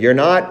reminds them, you're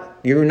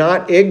not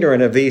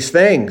ignorant of these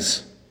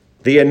things.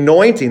 The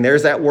anointing,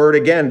 there's that word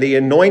again, the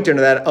anointing,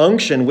 or that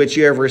unction which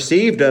you have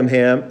received of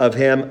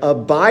him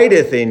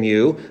abideth in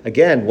you.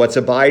 Again, what's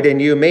abide in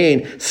you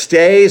mean?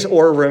 Stays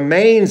or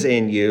remains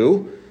in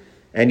you.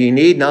 And you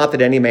need not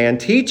that any man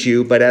teach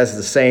you, but as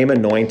the same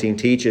anointing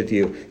teacheth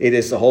you. It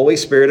is the Holy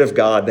Spirit of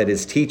God that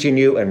is teaching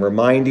you and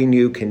reminding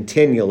you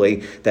continually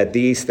that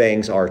these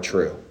things are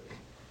true.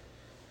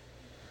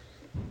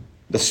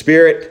 The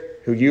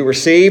Spirit who you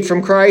received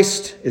from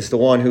Christ is the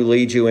one who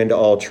leads you into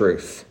all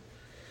truth.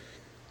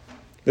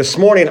 This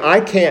morning, I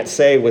can't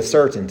say with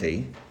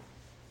certainty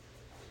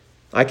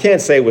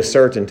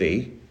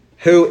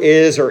who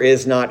is or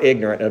is not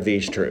ignorant of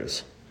these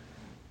truths.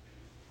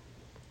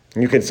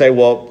 And you could say,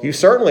 well, you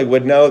certainly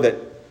would know that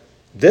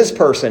this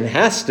person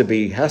has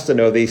to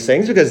know these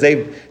things because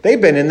they've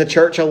been in the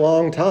church a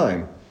long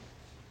time.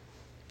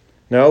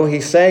 No,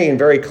 he's saying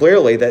very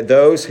clearly that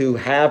those who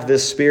have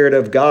this Spirit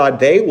of God,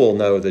 they will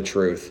know the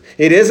truth.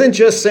 It isn't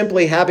just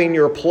simply having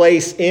your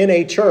place in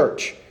a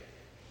church.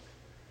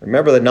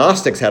 Remember, the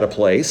Gnostics had a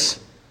place,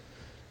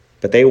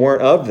 but they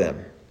weren't of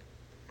them.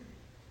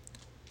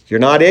 You're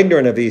not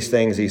ignorant of these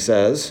things, he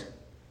says.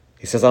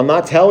 He says, I'm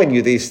not telling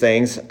you these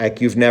things like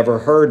you've never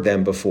heard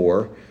them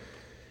before,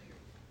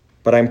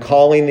 but I'm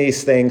calling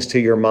these things to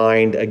your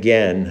mind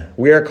again.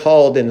 We are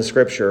called in the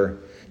Scripture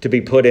to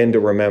be put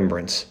into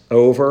remembrance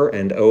over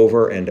and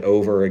over and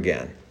over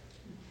again.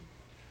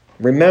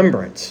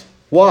 Remembrance.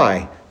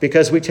 Why?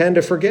 Because we tend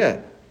to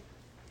forget.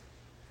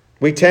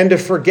 We tend to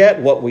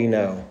forget what we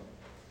know.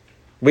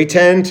 We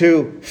tend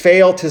to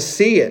fail to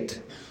see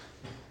it.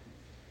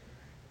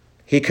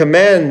 He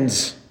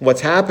commends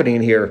what's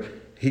happening here.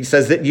 He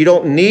says that you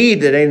don't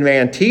need that any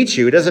man teach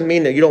you. It doesn't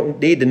mean that you don't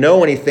need to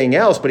know anything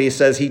else, but he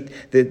says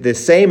the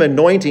same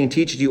anointing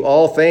teaches you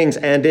all things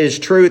and is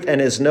truth and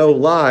is no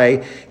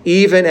lie.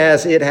 Even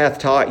as it hath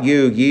taught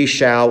you, ye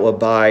shall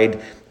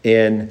abide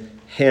in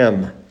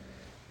him.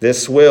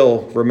 This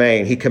will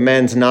remain. He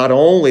commends not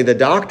only the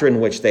doctrine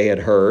which they had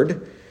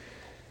heard,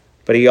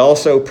 but he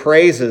also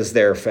praises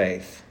their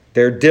faith,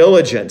 their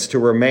diligence to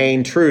remain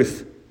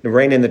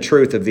in the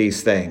truth of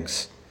these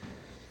things.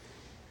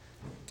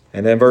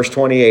 And then verse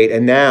 28,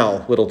 and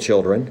now, little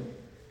children,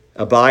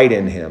 abide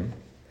in him.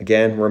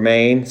 Again,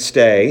 remain,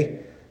 stay,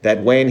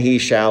 that when he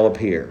shall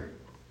appear.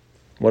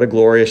 What a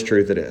glorious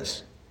truth it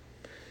is.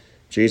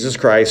 Jesus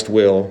Christ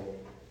will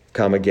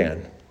come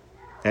again.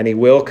 And he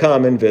will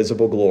come in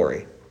visible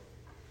glory.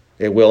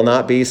 It will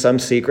not be some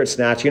secret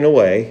snatching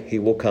away. He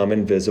will come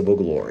in visible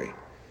glory.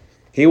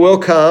 He will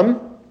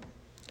come,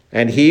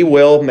 and he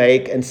will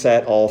make and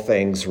set all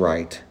things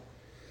right.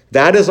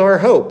 That is our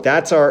hope.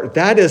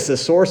 That is the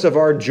source of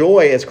our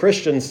joy as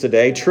Christians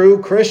today. True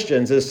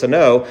Christians is to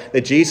know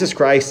that Jesus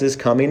Christ is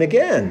coming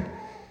again.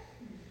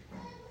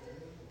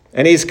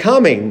 And he's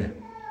coming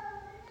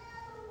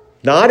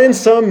not in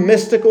some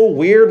mystical,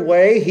 weird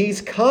way.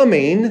 He's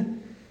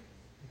coming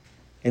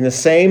in the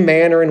same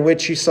manner in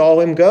which you saw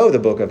him go, the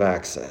book of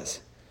Acts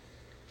says.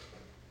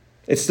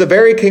 It's the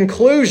very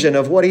conclusion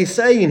of what he's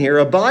saying here.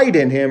 Abide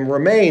in him,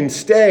 remain,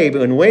 stay,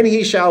 and when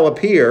he shall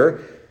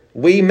appear,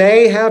 we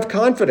may have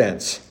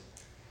confidence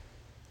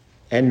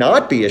and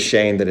not be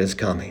ashamed that is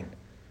coming.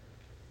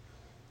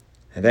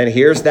 And then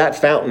here's that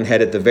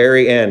fountainhead at the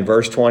very end,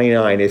 verse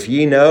 29. If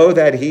ye know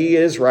that he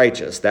is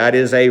righteous, that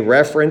is a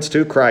reference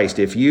to Christ.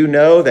 If you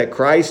know that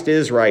Christ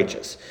is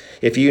righteous,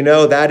 if you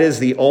know that is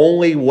the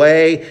only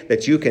way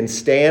that you can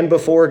stand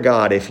before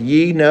God, if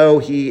ye know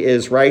he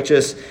is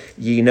righteous,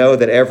 ye know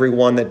that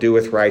everyone that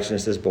doeth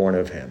righteousness is born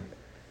of him.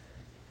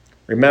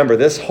 Remember,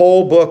 this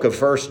whole book of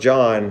 1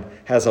 John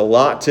has a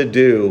lot to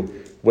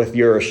do with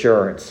your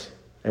assurance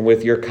and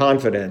with your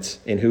confidence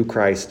in who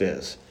Christ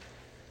is.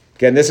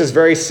 Again, this is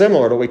very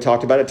similar to what we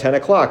talked about at 10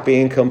 o'clock,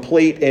 being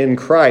complete in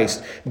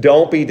Christ.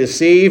 Don't be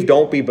deceived.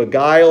 Don't be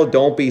beguiled.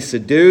 Don't be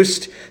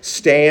seduced.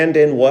 Stand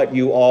in what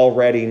you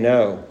already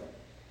know,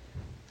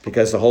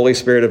 because the Holy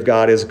Spirit of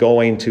God is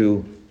going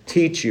to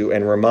teach you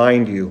and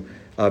remind you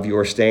of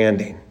your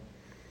standing.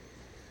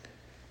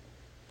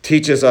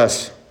 Teaches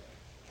us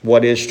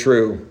what is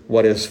true,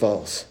 what is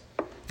false.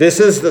 This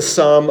is the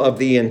sum of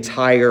the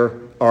entire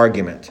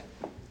argument.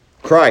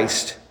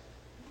 Christ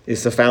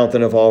is the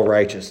fountain of all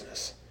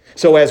righteousness.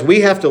 So as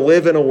we have to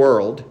live in a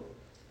world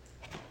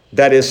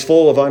that is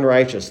full of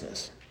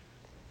unrighteousness,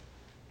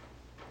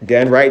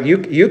 again, right,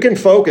 you can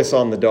focus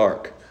on the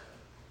dark,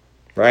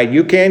 right?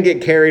 You can get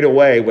carried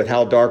away with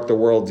how dark the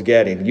world's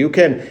getting. You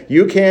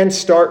can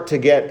start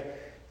to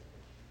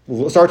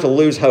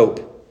lose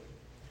hope.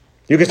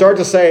 You can start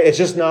to say it's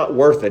just not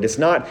worth it. It's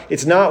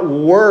not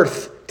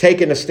worth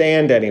taking a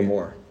stand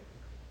anymore.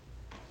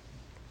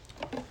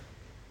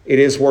 It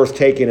is worth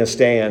taking a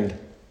stand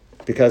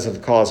because of the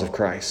cause of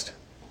Christ.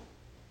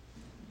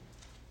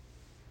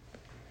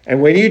 And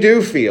when you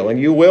do feel, and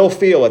you will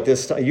feel at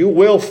this time, you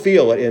will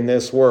feel it in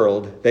this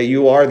world, that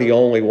you are the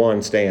only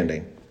one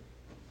standing.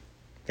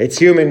 It's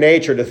human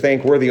nature to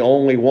think we're the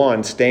only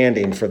one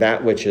standing for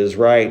that which is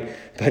right.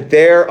 But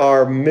there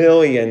are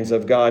millions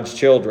of God's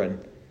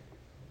children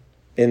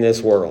in this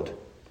world.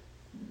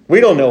 We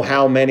don't know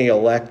how many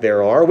elect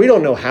there are. We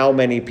don't know how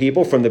many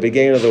people from the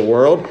beginning of the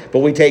world, but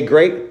we take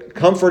great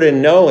comfort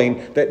in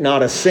knowing that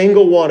not a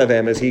single one of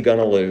them is he going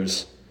to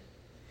lose.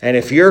 And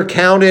if you're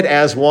counted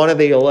as one of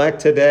the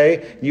elect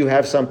today, you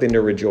have something to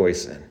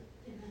rejoice in.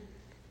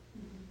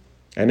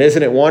 And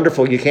isn't it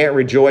wonderful? You can't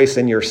rejoice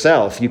in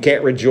yourself. You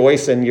can't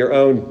rejoice in your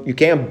own. You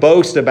can't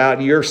boast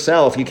about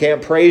yourself. You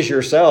can't praise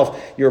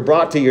yourself. You're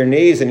brought to your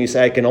knees and you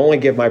say, I can only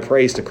give my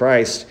praise to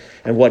Christ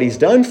and what he's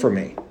done for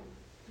me.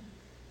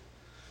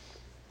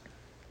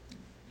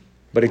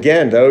 But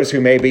again, those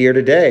who may be here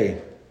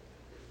today,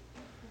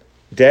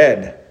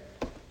 dead.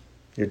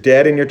 You're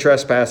dead in your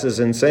trespasses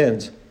and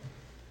sins.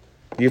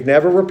 You've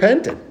never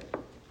repented.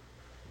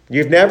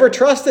 You've never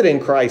trusted in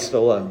Christ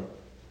alone.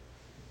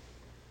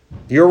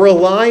 You're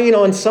relying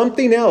on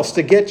something else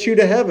to get you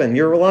to heaven.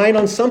 You're relying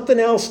on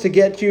something else to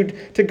get you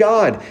to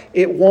God.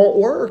 It won't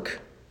work.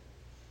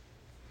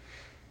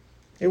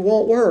 It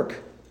won't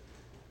work.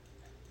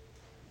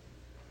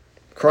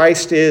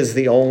 Christ is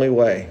the only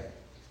way.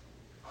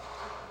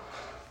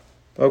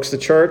 Folks, the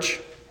true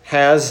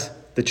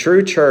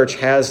church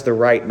has the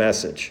right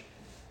message.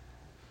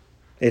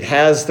 It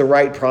has the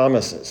right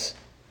promises.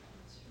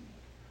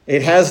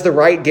 It has the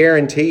right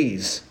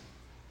guarantees.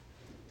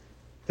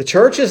 The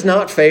church is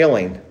not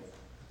failing.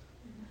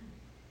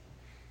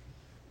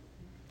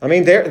 I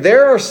mean,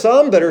 there are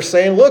some that are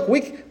saying, look,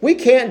 we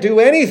can't do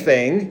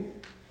anything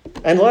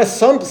unless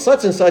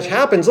such and such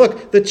happens.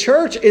 Look, the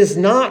church is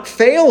not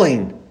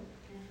failing.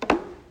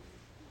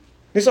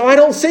 So I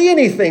don't see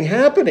anything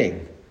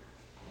happening.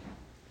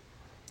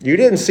 You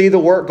didn't see the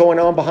work going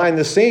on behind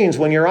the scenes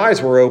when your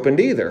eyes were opened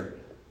either.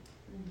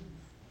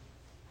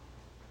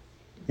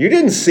 You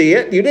didn't see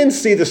it. You didn't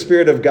see the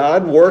Spirit of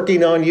God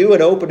working on you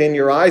and opening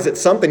your eyes at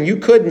something you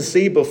couldn't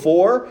see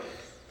before.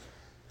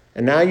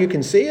 And now you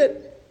can see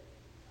it.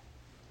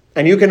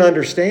 And you can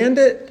understand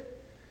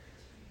it.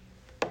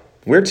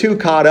 We're too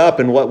caught up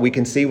in what we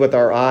can see with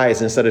our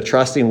eyes instead of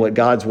trusting what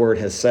God's Word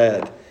has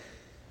said.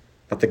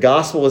 But the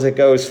gospel, as it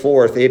goes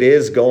forth, it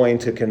is going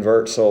to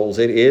convert souls.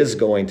 It is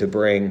going to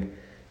bring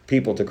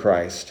people to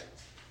Christ.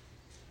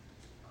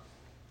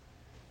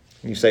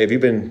 You say, have you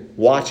been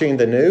watching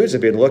the news?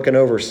 Have you been looking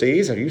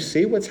overseas? Do you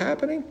see what's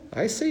happening?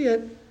 I see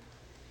it.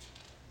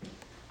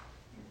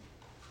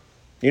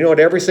 You know what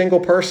every single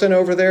person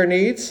over there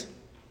needs?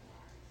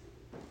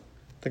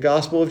 The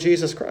gospel of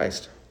Jesus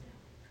Christ.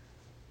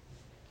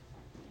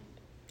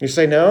 You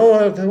say,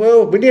 no,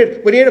 well, we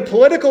need a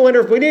political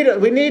we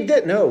need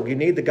that. No, you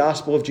need the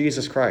gospel of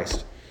Jesus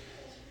Christ.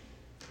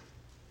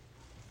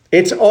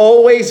 It's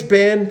always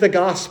been the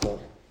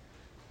gospel.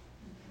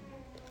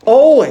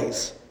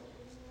 Always.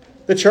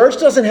 The church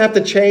doesn't have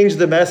to change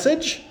the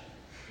message.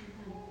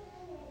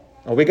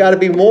 We got to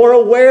be more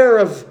aware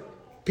of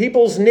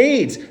people's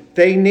needs.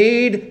 They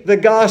need the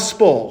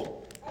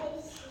gospel.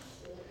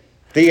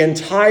 The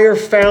entire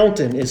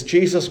fountain is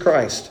Jesus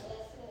Christ.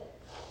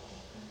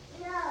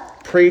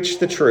 Preach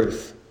the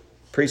truth.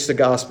 Preach the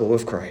gospel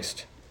of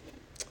Christ.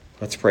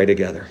 Let's pray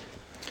together.